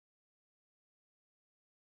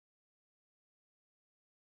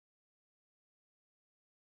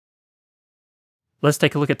Let's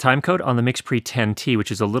take a look at timecode on the MixPre 10T,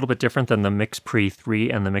 which is a little bit different than the MixPre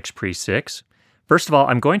 3 and the MixPre 6. First of all,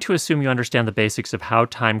 I'm going to assume you understand the basics of how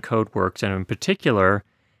timecode works, and in particular,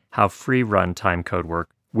 how free-run timecode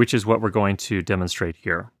works, which is what we're going to demonstrate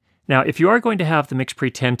here. Now, if you are going to have the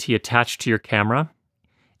MixPre 10T attached to your camera,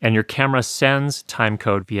 and your camera sends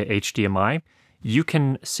timecode via HDMI, you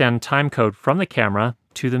can send timecode from the camera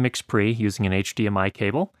to the MixPre using an HDMI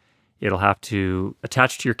cable. It'll have to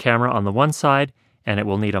attach to your camera on the one side, and it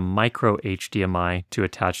will need a micro HDMI to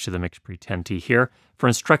attach to the MixPre 10T here. For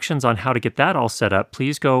instructions on how to get that all set up,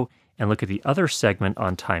 please go and look at the other segment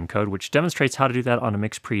on timecode, which demonstrates how to do that on a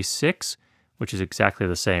MixPre 6, which is exactly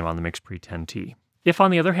the same on the MixPre 10T. If,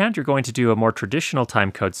 on the other hand, you're going to do a more traditional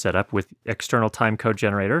timecode setup with external timecode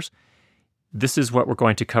generators, this is what we're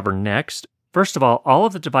going to cover next. First of all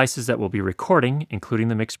of the devices that will be recording, including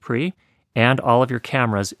the MixPre, and all of your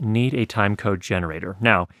cameras need a timecode generator.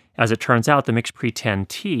 Now, as it turns out, the MixPre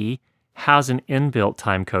 10T has an inbuilt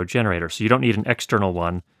timecode generator, so you don't need an external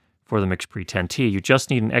one for the MixPre 10T. You just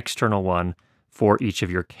need an external one for each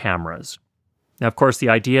of your cameras. Now, of course, the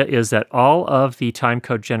idea is that all of the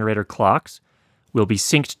timecode generator clocks will be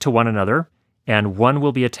synced to one another, and one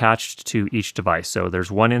will be attached to each device. So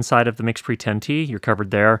there's one inside of the MixPre 10T, you're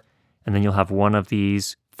covered there, and then you'll have one of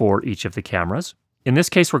these for each of the cameras. In this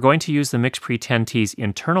case, we're going to use the MixPre 10T's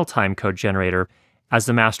internal timecode generator as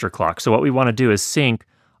the master clock. So what we want to do is sync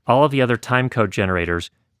all of the other timecode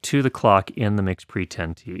generators to the clock in the MixPre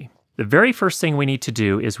 10T. The very first thing we need to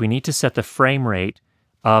do is we need to set the frame rate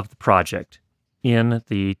of the project in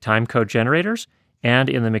the timecode generators and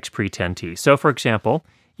in the MixPre 10T. So for example,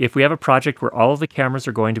 if we have a project where all of the cameras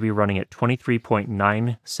are going to be running at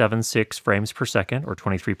 23.976 frames per second, or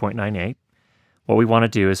 23.98, what we want to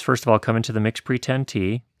do is, first of all, come into the MixPre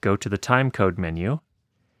 10T, go to the timecode menu,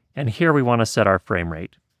 and here we want to set our frame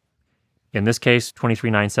rate. In this case,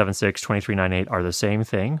 23.976, 23.98 are the same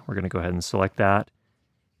thing. We're going to go ahead and select that,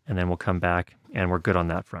 and then we'll come back, and we're good on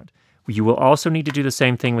that front. You will also need to do the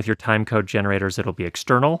same thing with your timecode generators that'll be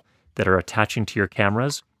external, that are attaching to your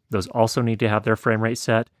cameras. Those also need to have their frame rate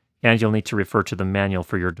set, and you'll need to refer to the manual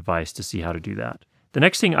for your device to see how to do that. The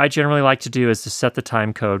next thing I generally like to do is to set the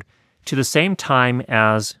timecode to the same time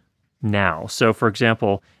as now. So for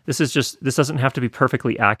example, this doesn't have to be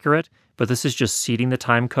perfectly accurate, but this is just seeding the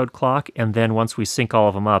timecode clock, and then once we sync all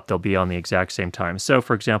of them up, they'll be on the exact same time. So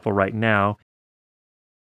for example, right now,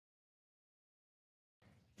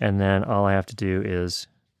 and then all I have to do is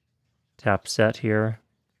tap set here,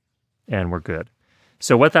 and we're good.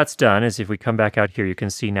 So what that's done is if we come back out here, you can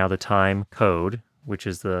see now the time code, which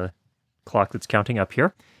is the clock that's counting up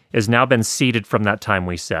here, has now been seeded from that time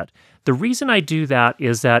we set. The reason I do that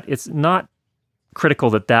is that it's not critical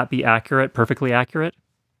that that be accurate, perfectly accurate,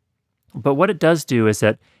 but what it does do is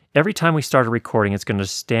that every time we start a recording, it's going to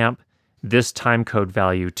stamp this timecode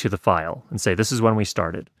value to the file and say, this is when we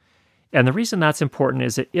started. And the reason that's important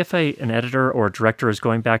is that if an editor or a director is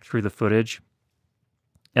going back through the footage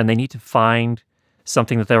and they need to find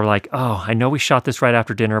something that they were like, oh, I know we shot this right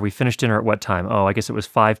after dinner. We finished dinner at what time? Oh, I guess it was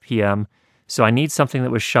 5 p.m. So I need something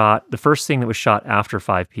that was shot, the first thing that was shot after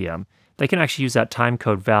 5 p.m. They can actually use that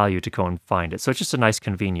timecode value to go and find it. So it's just a nice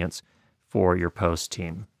convenience for your post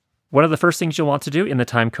team. One of the first things you'll want to do in the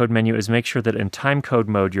timecode menu is make sure that in timecode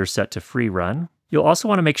mode you're set to free run. You'll also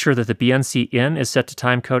want to make sure that the BNC in is set to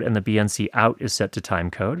timecode and the BNC out is set to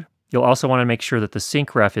timecode. You'll also want to make sure that the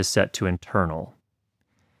sync ref is set to internal.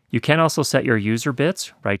 You can also set your user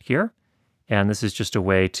bits right here, and this is just a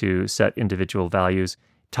way to set individual values.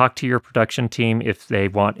 Talk to your production team if they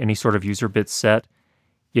want any sort of user bits set.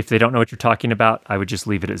 If they don't know what you're talking about, I would just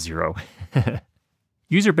leave it at 0.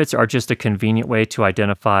 User bits are just a convenient way to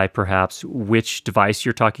identify perhaps which device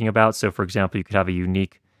you're talking about. So for example, you could have a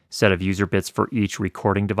unique set of user bits for each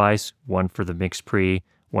recording device, one for the MixPre,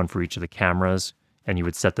 one for each of the cameras, and you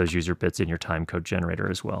would set those user bits in your timecode generator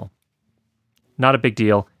as well. Not a big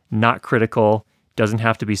deal, not critical, doesn't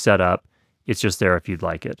have to be set up. It's just there if you'd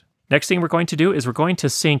like it. Next thing we're going to do is we're going to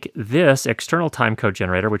sync this external timecode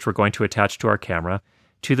generator, which we're going to attach to our camera,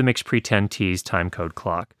 to the MixPre 10T's timecode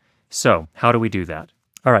clock. So how do we do that?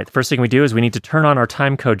 All right, the first thing we do is we need to turn on our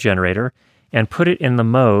timecode generator and put it in the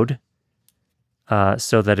mode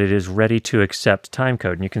so that it is ready to accept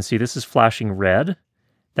timecode. And you can see this is flashing red.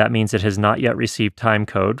 That means it has not yet received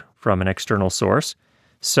timecode from an external source.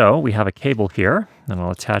 So we have a cable here, and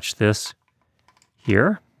I'll attach this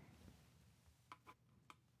here.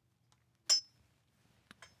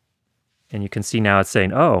 And you can see now it's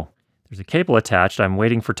saying, oh, there's a cable attached. I'm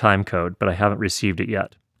waiting for timecode, but I haven't received it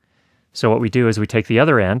yet. So what we do is we take the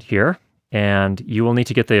other end here, and you will need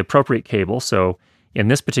to get the appropriate cable. So In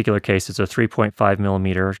this particular case, it's a 3.5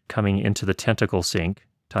 millimeter coming into the tentacle sync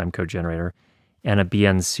timecode generator and a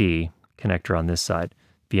BNC connector on this side.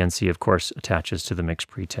 BNC, of course, attaches to the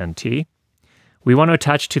MixPre 10T. We want to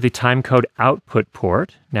attach to the timecode output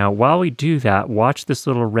port. Now, while we do that, watch this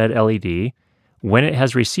little red LED. When it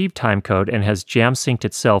has received timecode and has jam synced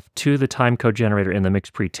itself to the timecode generator in the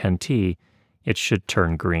MixPre 10T, it should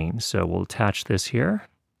turn green. So we'll attach this here.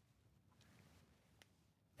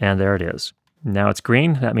 And there it is. Now it's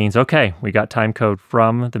green. That means, okay, we got timecode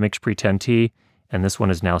from the MixPre 10T, and this one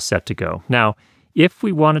is now set to go. Now, if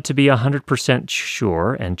we wanted to be 100%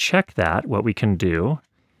 sure and check that, what we can do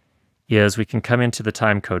is we can come into the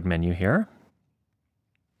timecode menu here,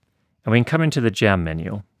 and we can come into the jam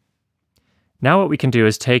menu. Now what we can do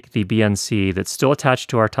is take the BNC that's still attached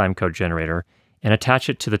to our timecode generator and attach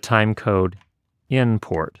it to the timecode in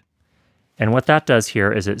port. And what that does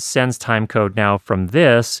here is it sends timecode now from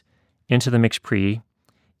this into the MixPre,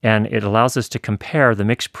 and it allows us to compare the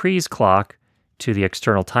MixPre's clock to the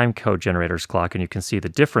external timecode generator's clock, and you can see the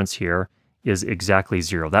difference here is exactly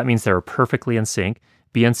 0. That means they're perfectly in sync.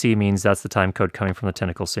 BNC means that's the timecode coming from the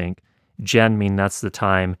tentacle sync. Gen means that's the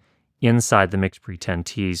time inside the MixPre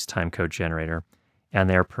 10T's timecode generator, and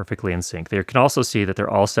they're perfectly in sync. You can also see that they're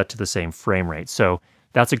all set to the same frame rate. So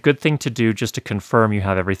that's a good thing to do just to confirm you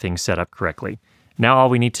have everything set up correctly. Now all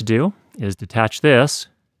we need to do is detach this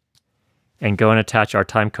and go and attach our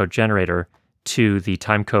timecode generator to the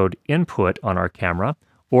timecode input on our camera,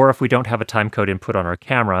 or if we don't have a timecode input on our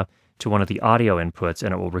camera, to one of the audio inputs,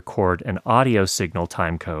 and it will record an audio signal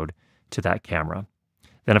timecode to that camera.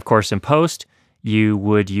 Then, of course, in post, you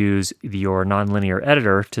would use your nonlinear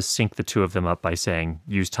editor to sync the two of them up by saying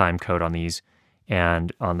use timecode on these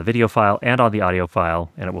and on the video file and on the audio file,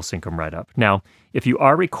 and it will sync them right up. Now, if you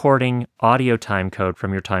are recording audio timecode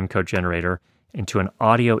from your timecode generator into an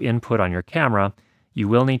audio input on your camera, you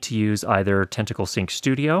will need to use either Tentacle Sync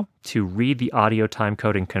Studio to read the audio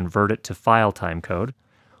timecode and convert it to file timecode,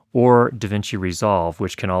 or DaVinci Resolve,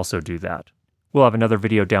 which can also do that. We'll have another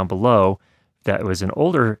video down below that was an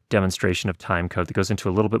older demonstration of timecode that goes into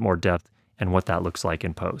a little bit more depth and what that looks like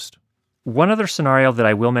in post. One other scenario that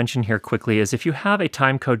I will mention here quickly is if you have a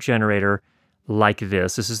timecode generator like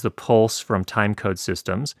this is the Pulse from Timecode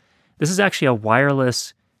Systems. This is actually a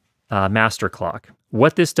wireless master clock.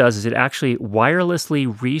 What this does is it actually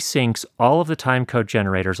wirelessly resyncs all of the timecode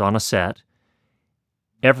generators on a set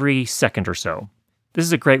every second or so. This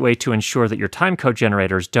is a great way to ensure that your timecode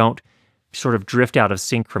generators don't sort of drift out of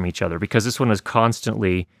sync from each other, because this one is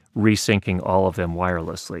constantly resyncing all of them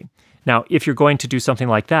wirelessly. Now, if you're going to do something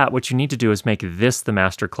like that, what you need to do is make this the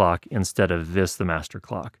master clock instead of this the master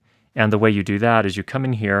clock. And the way you do that is you come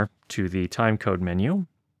in here to the timecode menu,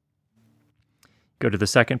 go to the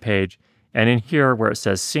second page, and in here where it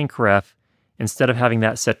says sync ref, instead of having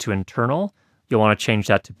that set to internal, you'll want to change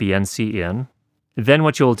that to BNC in. Then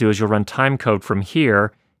what you'll do is you'll run timecode from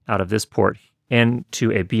here out of this port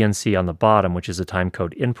into a BNC on the bottom, which is a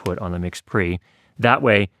timecode input on the MixPre. That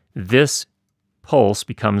way, this pulse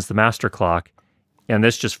becomes the master clock, and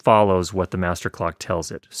this just follows what the master clock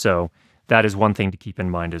tells it. So that is one thing to keep in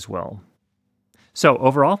mind as well. So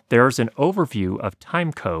overall, there's an overview of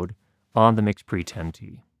timecode on the MixPre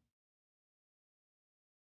 10T.